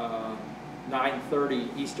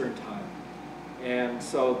 9:30 Eastern time. And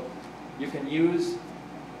so you can use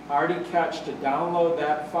RD Catch to download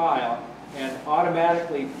that file and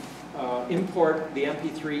automatically import the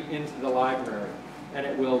MP3 into the library. And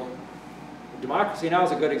it will, Democracy Now!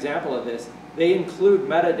 Is a good example of this. They include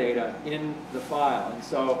metadata in the file. And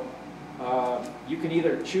so you can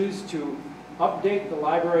either choose to update the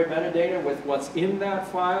library metadata with what's in that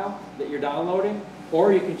file that you're downloading,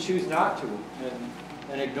 or you can choose not to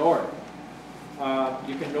and ignore it.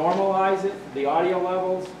 You can normalize it, the audio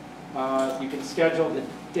levels. You can schedule the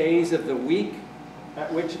days of the week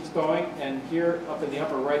at which it's going, and here up in the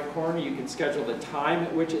upper right corner you can schedule the time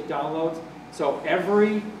at which it downloads. So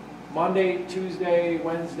every Monday, Tuesday,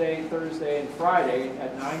 Wednesday, Thursday, and Friday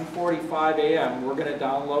at 9:45 a.m. we're going to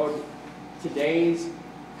download today's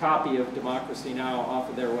copy of Democracy Now! Off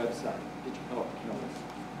of their website. Did you know?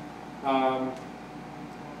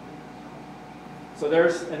 So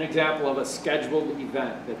there's an example of a scheduled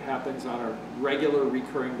event that happens on a regular,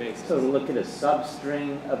 recurring basis. So to look at a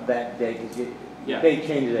substring of that day, because Yeah. They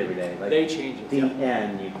change it every day, like They change it. Yep.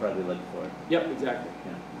 DN, you probably look for it. Yep, exactly.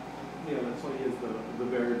 Yeah, that's why he has the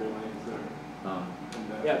variable names there, and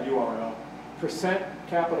the Yeah. URL. Percent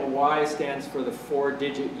capital Y stands for the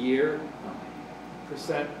 4-digit year.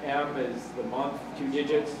 Percent M is the month, 2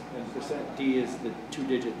 digits, and percent D is the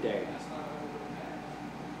 2-digit day.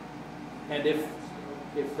 And if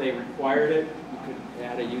they required it, you could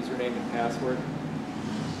add a username and password.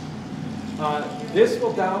 This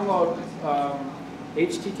will download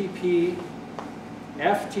HTTP,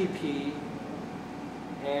 FTP,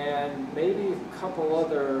 and maybe a couple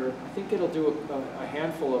other, I think it'll do a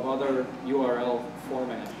handful of other URL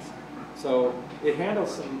formats. So it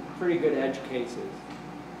handles some pretty good edge cases.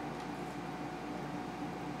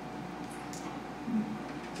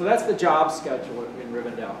 So that's the job schedule in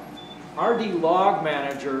Rivendell. RD Log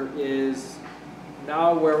Manager is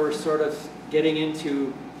now where we're sort of getting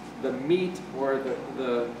into the meat or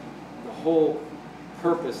the whole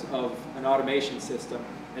purpose of an automation system,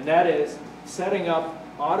 and that is setting up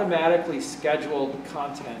automatically scheduled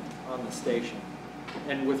content on the station.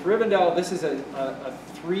 And with Rivendell, this is a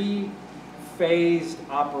 3-phased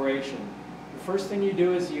operation. The first thing you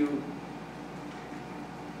do is you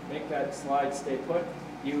make that slide stay put.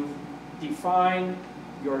 You define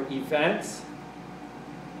your events.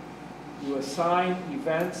 You assign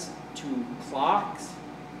events to clocks.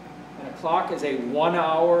 And a clock is a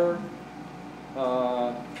 1-hour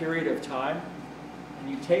period of time. And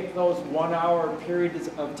you take those 1-hour periods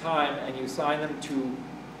of time and you assign them to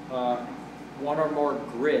one or more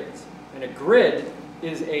grids. And a grid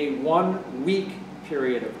is a 1-week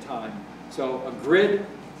period of time. So a grid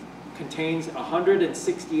contains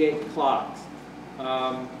 168 clocks.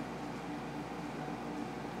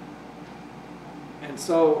 And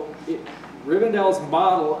so Rivendell's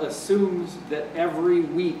model assumes that every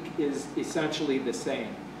week is essentially the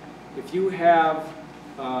same. If you have,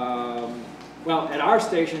 well, at our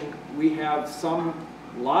station, we have some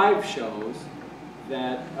live shows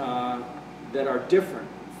that, that are different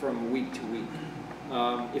from week to week.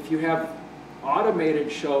 If you have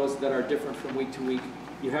automated shows that are different from week to week,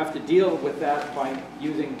 you have to deal with that by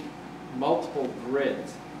using multiple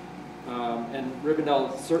grids. And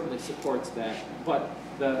Rivendell certainly supports that. But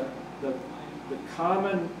the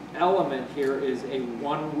common element here is a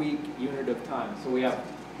 1-week unit of time. So we have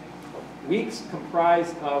weeks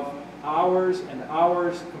comprised of hours and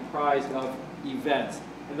hours comprised of events.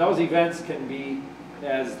 And those events can be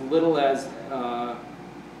as little as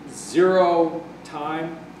 0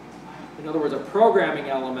 time. In other words, a programming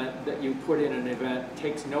element that you put in an event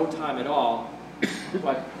takes no time at all,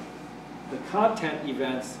 but the content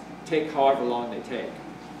events take however long they take.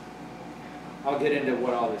 I'll get into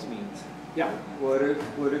what all this means. Yeah? What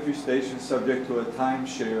if your station's subject to a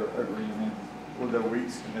timeshare agreement with the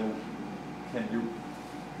weeks can you?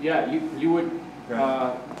 Yeah, you would,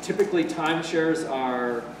 typically timeshares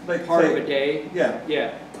are Like part of say- a day. Yeah.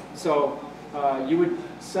 Yeah, so you would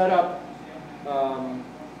set up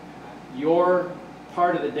your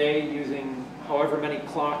part of the day using however many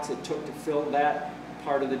clocks it took to fill that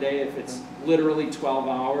part of the day. If it's literally 12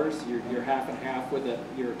 hours, you're half and half with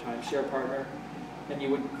your timeshare partner. And you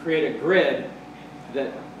would create a grid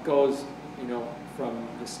that goes, you know, from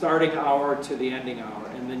the starting hour to the ending hour,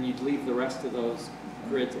 and then you'd leave the rest of those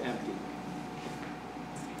grids empty.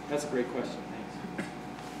 That's a great question, thanks.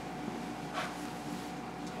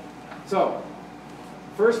 So,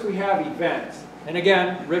 first we have events. And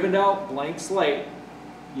again, Rivendell, blank slate.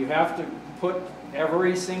 You have to put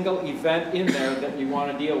every single event in there that you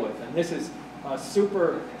want to deal with. And this is a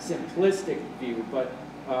super simplistic view, but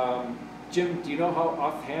Jim, do you know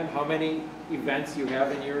offhand how many events you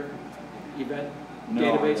have in your event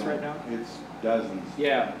database right now? It's dozens.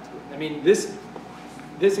 Yeah, I mean, this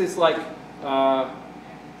is like,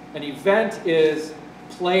 an event is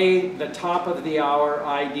play the top of the hour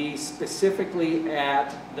ID specifically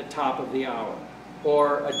at the top of the hour.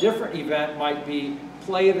 Or a different event might be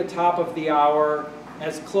play the top of the hour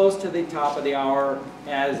as close to the top of the hour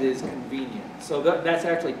as is convenient. So that's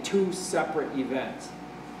actually 2 separate events.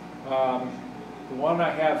 The one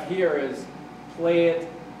I have here is play it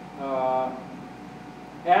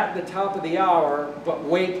at the top of the hour, but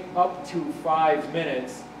wait up to 5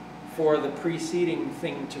 minutes for the preceding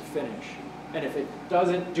thing to finish. And if it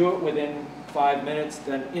doesn't do it within 5 minutes,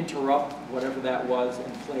 then interrupt whatever that was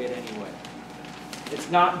and play it anyway. It's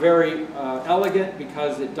not very elegant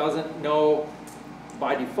because it doesn't know,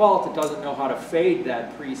 by default, it doesn't know how to fade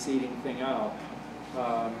that preceding thing out.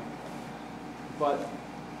 But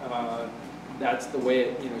that's the way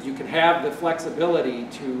it, you know, you can have the flexibility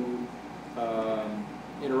to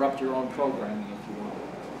interrupt your own programming if you want.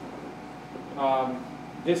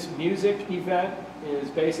 This music event is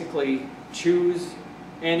basically choose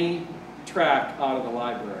any track out of the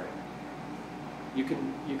library. You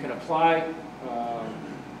can apply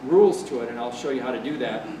rules to it, and I'll show you how to do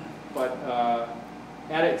that. But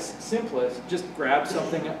at its simplest, just grab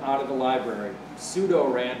something out of the library,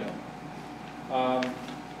 pseudo-random.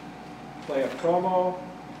 Play a promo,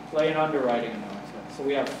 play an underwriting announcement. So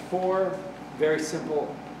we have 4 very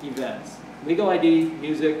simple events: legal ID,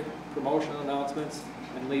 music, promotional announcements,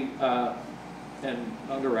 and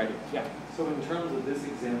underwriting. Yeah. So in terms of this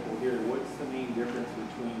example here, what's the main difference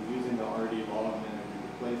between using the RD log manager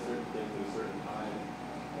to play certain things at a certain time,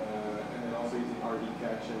 and then also using RD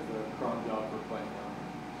catch as a cron job for playing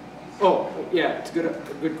now? Oh, yeah, it's a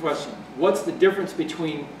good question. What's the difference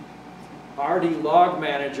between RD log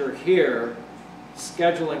manager here,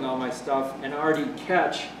 scheduling all my stuff, and RD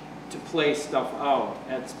catch to play stuff out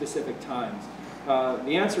at specific times?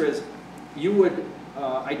 The answer is you would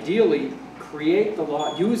ideally create the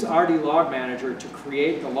log, use RD log manager to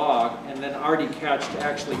create the log, and then RD catch to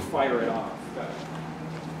actually fire it off.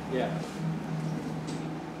 Yeah.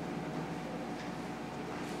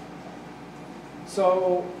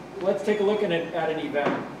 So let's take a look at an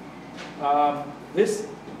event. This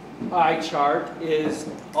eye chart is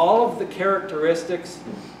all of the characteristics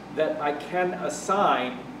that I can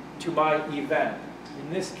assign to my event.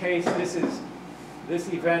 In this case, this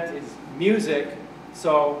event is music.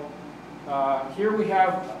 So here we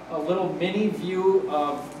have a little mini view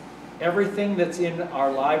of everything that's in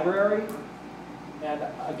our library. And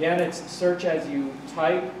again, it's search as you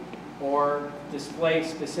type, or display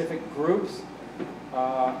specific groups,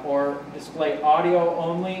 or display audio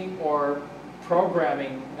only, or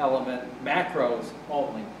programming element macros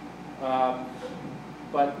only.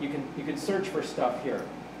 But you can search for stuff here.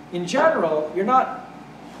 In general, you're not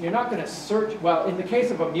going to search. Well, in the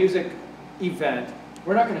case of a music event,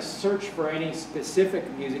 we're not going to search for any specific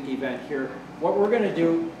music event here. What we're going to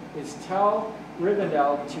do is tell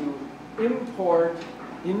Rivendell to import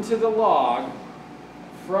into the log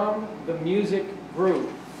from the music group.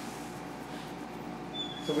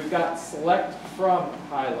 So we've got select from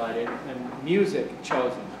highlighted and music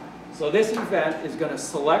chosen. So this event is going to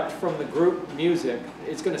select from the group music.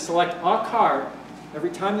 It's going to select a card. Every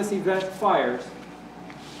time this event fires,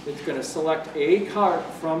 it's going to select a card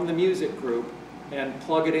from the music group and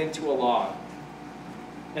plug it into a log.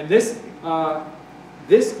 And this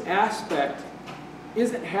aspect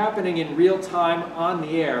isn't happening in real time on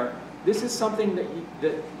the air. This is something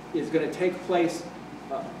that is going to take place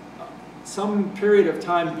some period of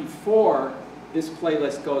time before this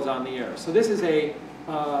playlist goes on the air. So this is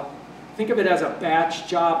think of it as a batch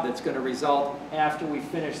job that's going to result after we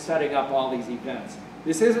finish setting up all these events.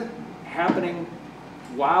 This isn't happening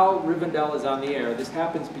while Rivendell is on the air. This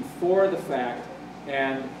happens before the fact,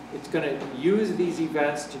 and it's going to use these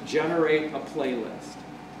events to generate a playlist.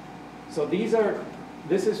 So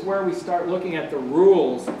this is where we start looking at the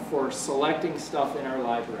rules for selecting stuff in our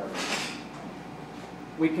library.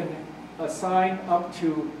 We can assign up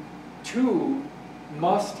to 2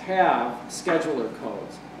 must-have scheduler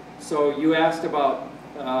codes. So you asked about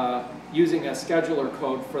using a scheduler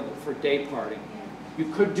code for day parting. You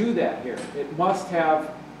could do that here. It must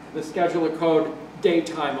have the scheduler code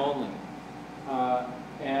daytime only.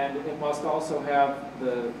 And it must also have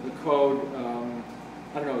the code,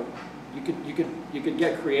 I don't know, you could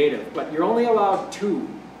get creative, but you're only allowed 2,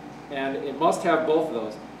 and it must have both of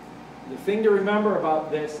those. The thing to remember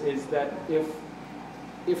about this is that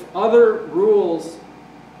if other rules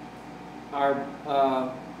are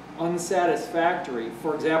unsatisfactory,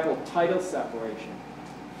 for example, title separation.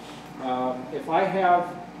 If I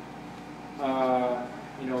have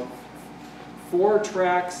 4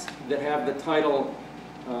 tracks that have the title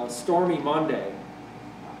Stormy Monday,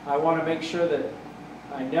 I want to make sure that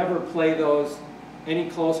I never play those any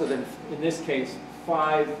closer than, in this case,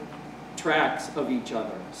 5 tracks of each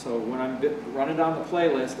other. So when I'm running down the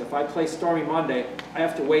playlist, if I play Stormy Monday, I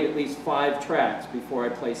have to wait at least 5 tracks before I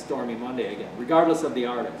play Stormy Monday again, regardless of the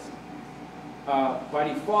artist. By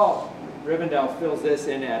default, Rivendell fills this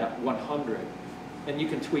in at 100, and you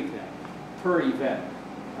can tweak that per event.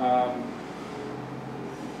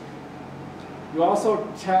 You also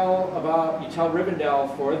tell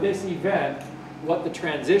Rivendell for this event what the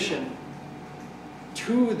transition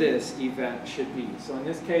to this event should be. So in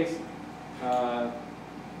this case,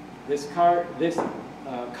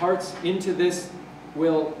 carts into this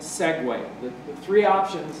will segue. The 3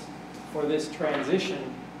 options for this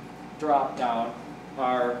transition drop down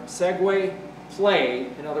are segue, play,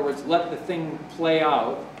 in other words, let the thing play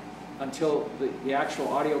out until the actual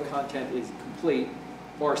audio content is complete,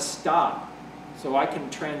 or stop. So I can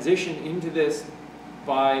transition into this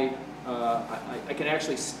by, I can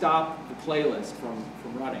actually stop the playlist from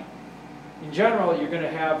running. In general, you're going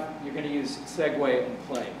to use segue and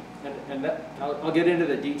play. And that, I'll get into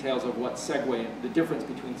the details of what segue, the difference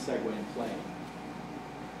between segue and play.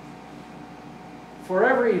 For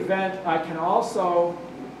every event, I can also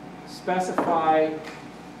specify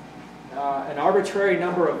an arbitrary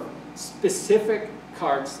number of specific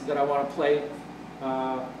carts that I want to play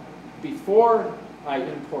before I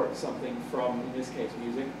import something from, in this case,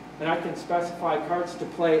 music. And I can specify carts to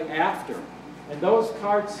play after. And those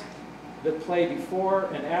carts that play before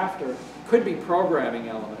and after could be programming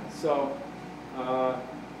elements. So I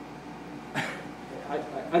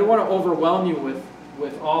don't want to overwhelm you with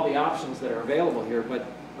all the options that are available here, but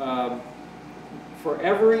for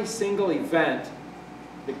every single event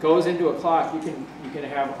that goes into a clock, you can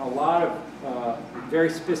have a lot of very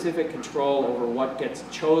specific control over what gets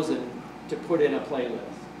chosen to put in a playlist.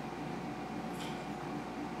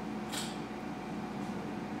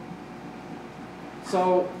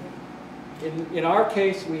 So in our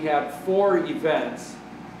case, we have 4 events,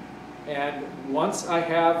 and once I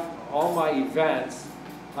have all my events,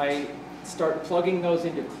 I start plugging those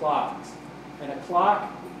into clocks. And a clock,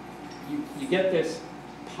 you get this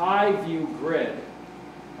pie view grid.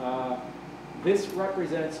 This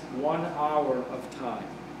represents 1 hour of time.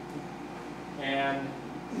 And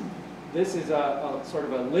this is a sort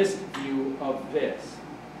of a list view of this.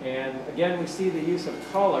 And again, we see the use of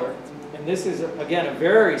color. And this is, again, a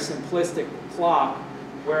very simplistic clock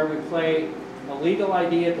where we play a legal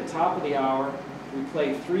ID at the top of the hour. We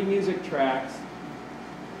play 3 music tracks.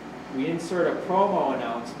 We insert a promo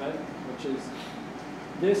announcement, which is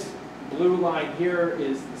this blue line here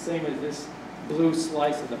is the same as this blue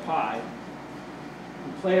slice of the pie.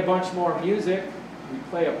 We play a bunch more music. We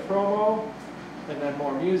play a promo, and then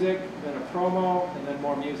more music, then a promo, and then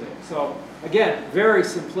more music. So again, very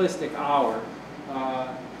simplistic hour,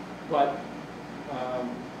 but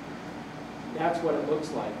that's what it looks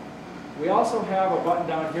like. We also have a button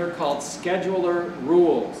down here called Scheduler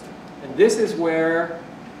Rules. And this is where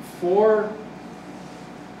for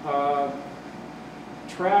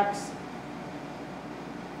tracks,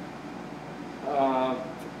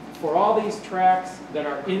 for all these tracks that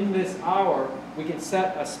are in this hour, we can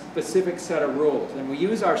set a specific set of rules. And we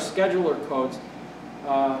use our scheduler codes.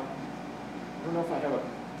 I don't know if I have a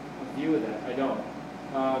view of that. I don't.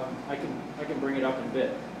 I can bring it up in a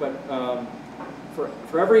bit. But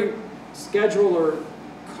for every scheduler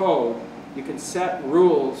code, you can set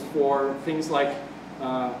rules for things like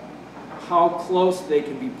how close they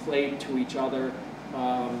can be played to each other,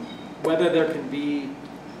 whether there can be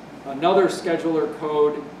another scheduler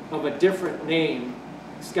code of a different name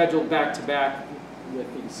scheduled back to back with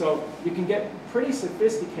these. So you can get pretty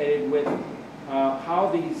sophisticated with how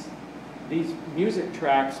these music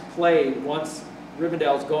tracks play once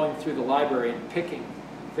Rivendell's going through the library and picking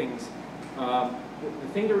things. The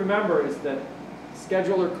thing to remember is that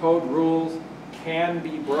scheduler code rules can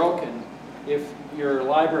be broken if your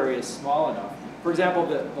library is small enough. For example,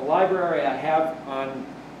 the library I have on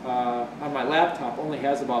my laptop only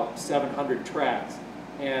has about 700 tracks,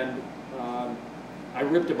 and I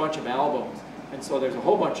ripped a bunch of albums, and so there's a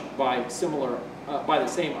whole bunch by the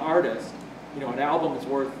same artist. You know, an album is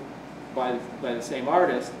worth by the same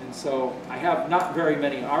artist, and so I have not very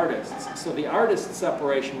many artists. So the artist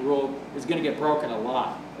separation rule is going to get broken a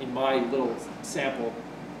lot in my little sample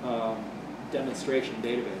demonstration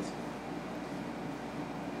database.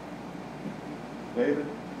 David,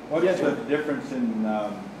 what's Yes, the sir. difference in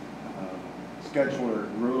scheduler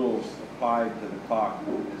rules applied to the clock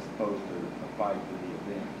as opposed to applied to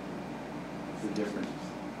the event? What's the difference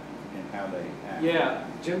in how they act? Yeah,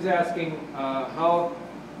 Jim's asking how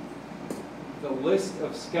the list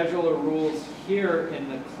of scheduler rules here in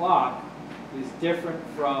the clock is different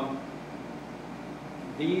from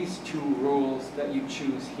these 2 rules that you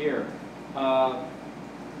choose here. So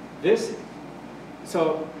the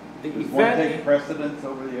Does event... one take precedence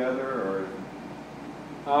over the other,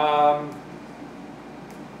 or?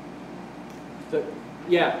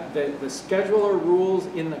 The scheduler rules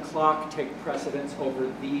in the clock take precedence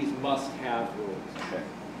over these must-have rules. Okay.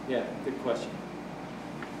 Yeah, good question.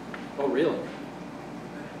 Oh, really?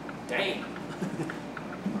 Dang.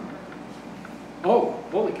 Oh,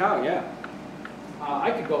 holy cow, yeah.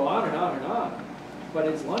 I could go on and on and on, but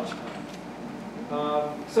it's lunchtime.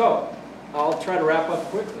 So, I'll try to wrap up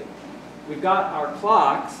quickly. We've got our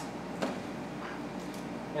clocks,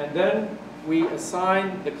 and then we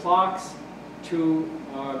assign the clocks to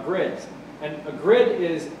grids. And a grid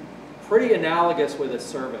is pretty analogous with a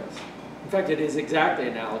service. In fact, it is exactly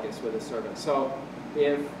analogous with a service. So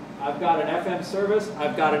if I've got an FM service,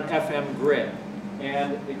 I've got an FM grid.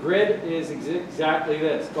 And the grid is exactly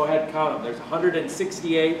this. Go ahead and count them. There's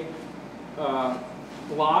 168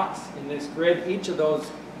 blocks in this grid. Each of those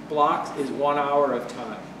blocks is 1 hour of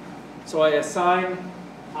time. So I assign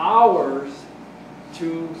hours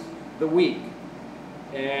to the week.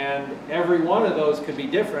 And every one of those could be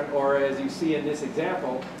different, or as you see in this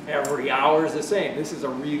example, every hour is the same. This is a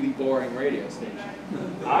really boring radio station.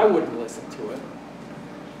 I wouldn't listen to it.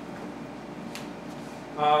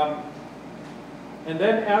 And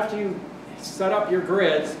then after you set up your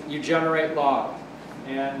grids, you generate logs.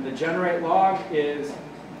 And the generate log is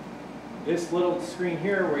this little screen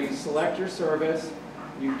here where you select your service,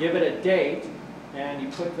 you give it a date, and you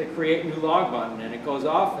click the Create New Log button, and it goes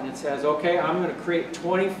off and it says, okay, I'm going to create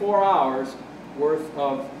 24 hours worth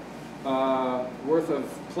of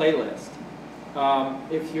playlist.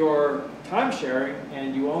 If you're time sharing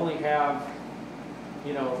and you only have,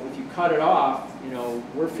 if you cut it off,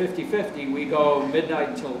 we're 50-50. We go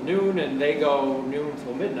midnight till noon and they go noon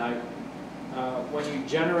till midnight. When you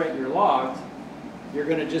generate your logs, you're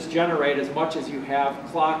going to just generate as much as you have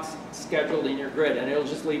clocks scheduled in your grid, and it'll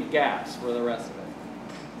just leave gaps for the rest of it.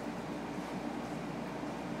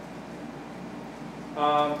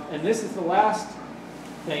 And this is the last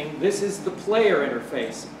thing. This is the player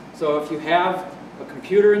interface. So if you have a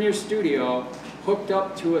computer in your studio hooked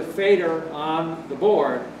up to a fader on the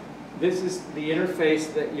board, this is the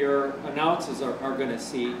interface that your announcers are going to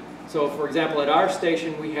see. So for example, at our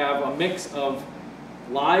station we have a mix of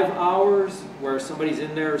live hours where somebody's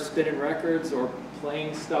in there spinning records or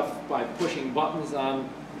playing stuff by pushing buttons on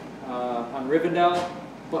Rivendell,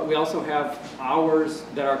 but we also have hours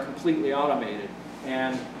that are completely automated.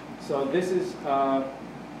 And so this is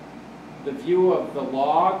the view of the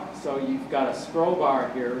log. So you've got a scroll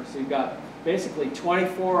bar here. So you've got basically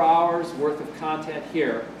 24 hours worth of content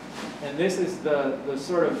here. And this is the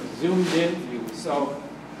sort of zoomed in view. So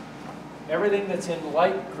everything that's in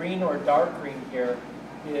light green or dark green here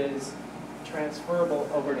is transferable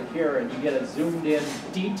over to here, and you get a zoomed in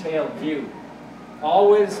detailed view.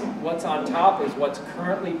 Always what's on top is what's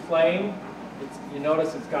currently playing. You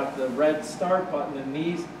notice it's got the red start button, and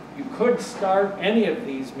these, you could start any of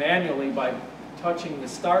these manually by touching the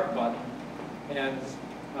start button and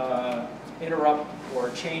interrupt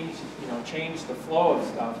or change the flow of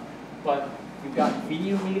stuff. But you've got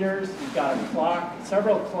VU meters, you've got a clock,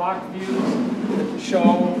 several clock views that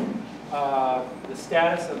show the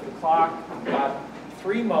status of the clock. You've got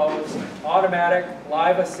 3 modes: automatic,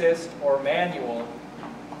 live assist, or manual.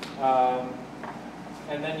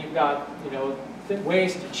 And then you've got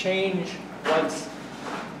ways to change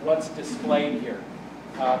what's displayed here.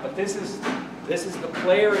 But this is the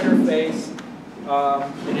player interface,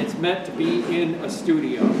 and it's meant to be in a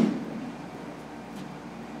studio.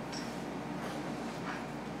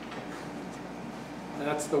 And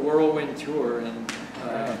that's the whirlwind tour, and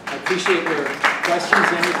I appreciate your questions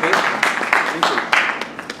and your patience. Thank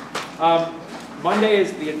you. Monday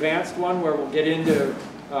is the advanced one where we'll get into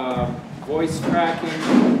voice tracking,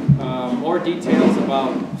 more details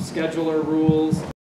about scheduler rules.